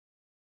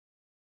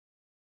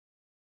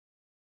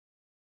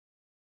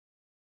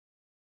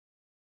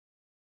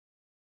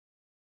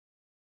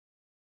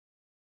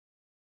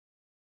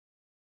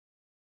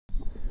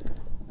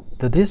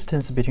The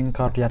distance between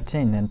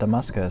Qaryatayn and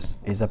Damascus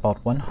is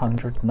about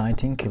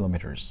 119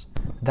 kilometers.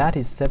 That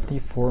is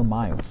 74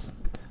 miles.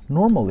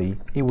 Normally,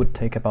 it would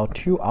take about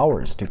 2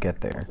 hours to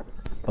get there,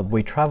 but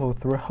we travel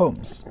through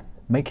homes,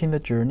 making the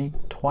journey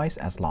twice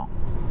as long.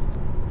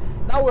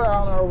 Now we're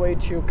on our way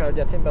to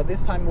Qaryatayn, but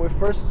this time we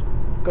first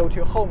go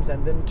to homes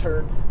and then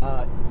turn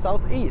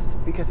southeast,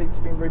 because it's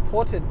been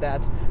reported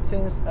that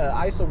since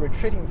ISIL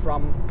retreating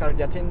from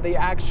Qaryatayn, they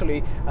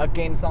actually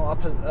gained some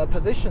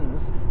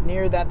positions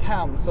near that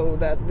town, so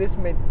that this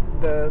made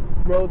the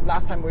road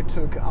last time we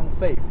took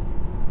unsafe.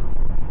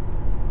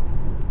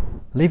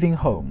 Leaving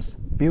homes,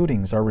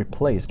 buildings are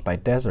replaced by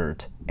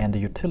desert and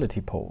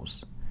utility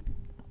poles.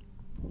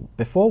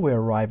 Before we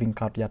arrive in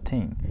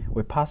Qaryatayn,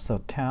 we pass a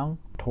town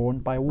torn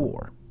by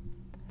war.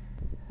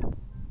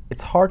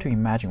 It's hard to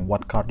imagine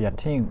what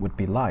Qaryatayn would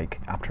be like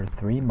after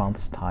 3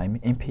 months' time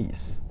in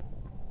peace.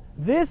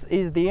 This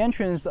is the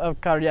entrance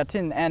of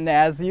Qaryatayn, and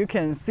as you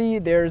can see,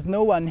 there's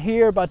no one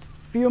here, but a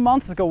few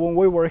months ago when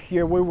we were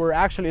here, we were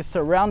actually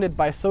surrounded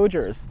by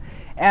soldiers.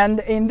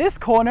 And in this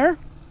corner,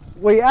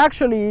 we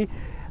actually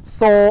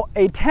saw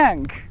a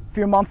tank a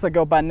few months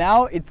ago, but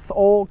now it's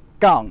all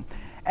gone.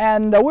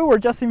 And we were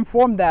just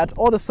informed that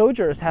all the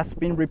soldiers has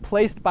been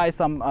replaced by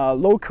some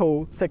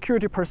local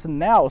security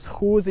personnel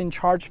who's in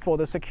charge for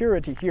the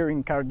security here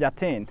in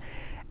Qaryatayn.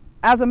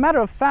 As a matter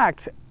of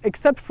fact,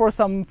 except for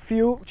some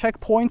few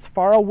checkpoints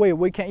far away,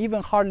 we can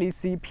even hardly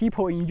see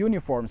people in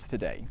uniforms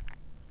today.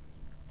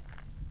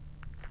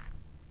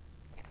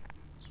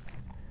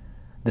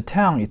 The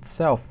town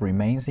itself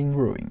remains in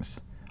ruins.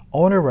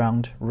 All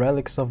around,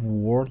 relics of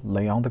war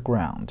lay on the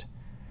ground,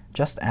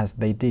 just as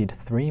they did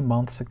 3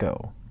 months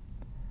ago.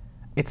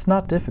 It's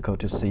not difficult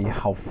to see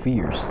how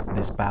fierce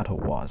this battle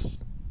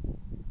was.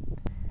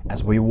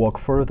 As we walk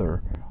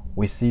further,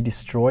 we see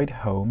destroyed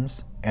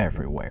homes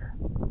everywhere.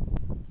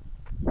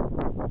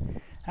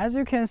 As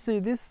you can see,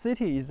 this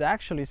city is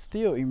actually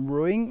still in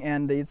ruin,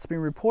 and it's been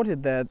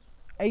reported that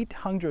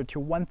 800 to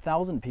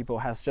 1,000 people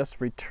has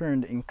just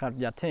returned in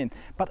Qaryatayn,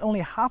 but only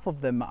half of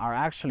them are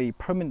actually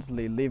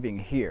permanently living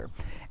here.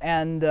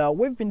 And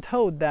we've been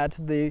told that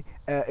the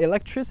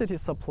electricity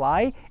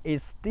supply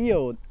is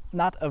still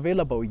not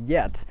available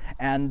yet,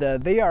 and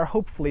they are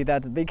hopefully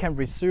that they can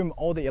resume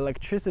all the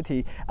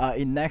electricity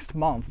in next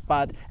month.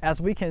 But as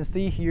we can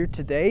see here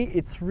today,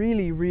 it's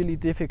really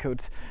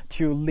difficult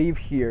to live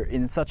here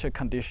in such a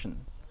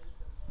condition.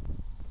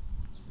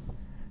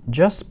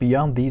 Just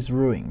beyond these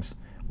ruins,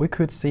 we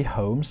could see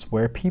homes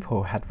where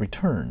people had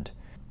returned,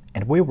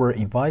 and we were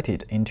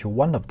invited into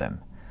one of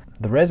them.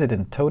 The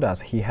resident told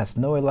us he has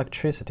no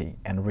electricity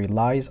and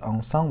relies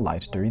on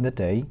sunlight during the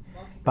day,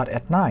 but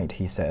at night,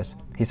 he says,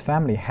 his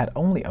family had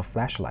only a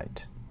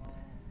flashlight.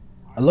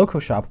 A local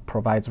shop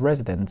provides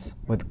residents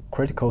with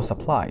critical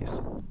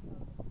supplies.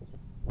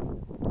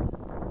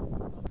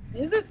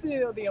 Is this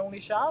the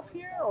only shop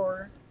here,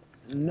 or?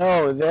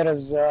 No, there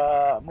is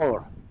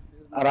more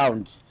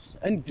around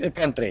in the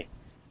country.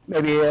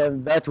 Maybe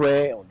that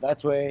way or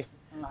that way.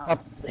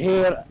 Up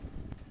here,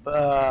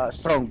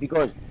 strong,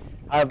 because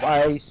I have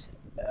ice,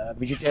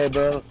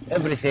 vegetable,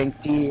 everything,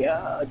 tea,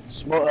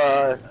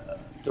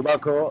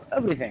 tobacco,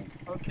 everything.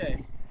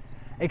 Okay.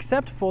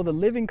 Except for the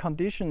living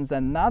conditions,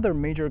 another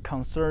major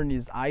concern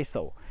is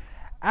ISIL.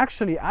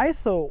 Actually,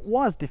 ISIL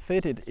was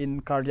defeated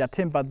in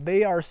Qaryatayn, but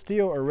they are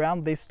still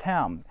around this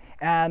town.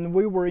 And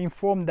we were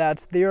informed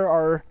that there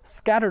are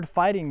scattered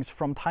fightings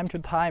from time to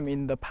time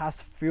in the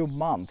past few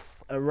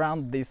months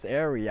around this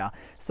area.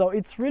 So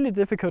it's really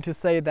difficult to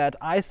say that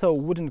ISIL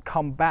wouldn't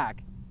come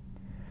back.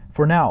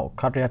 For now,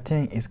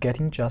 Qaryatayn is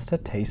getting just a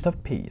taste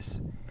of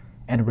peace,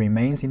 and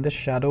remains in the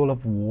shadow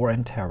of war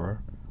and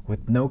terror,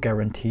 with no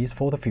guarantees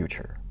for the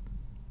future.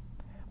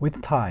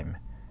 With time,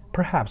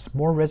 perhaps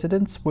more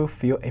residents will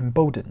feel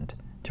emboldened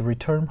to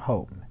return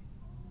home.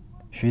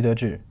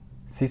 Dezhi,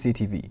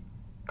 CCTV,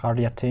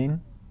 Qaryatayn,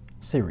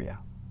 Syria.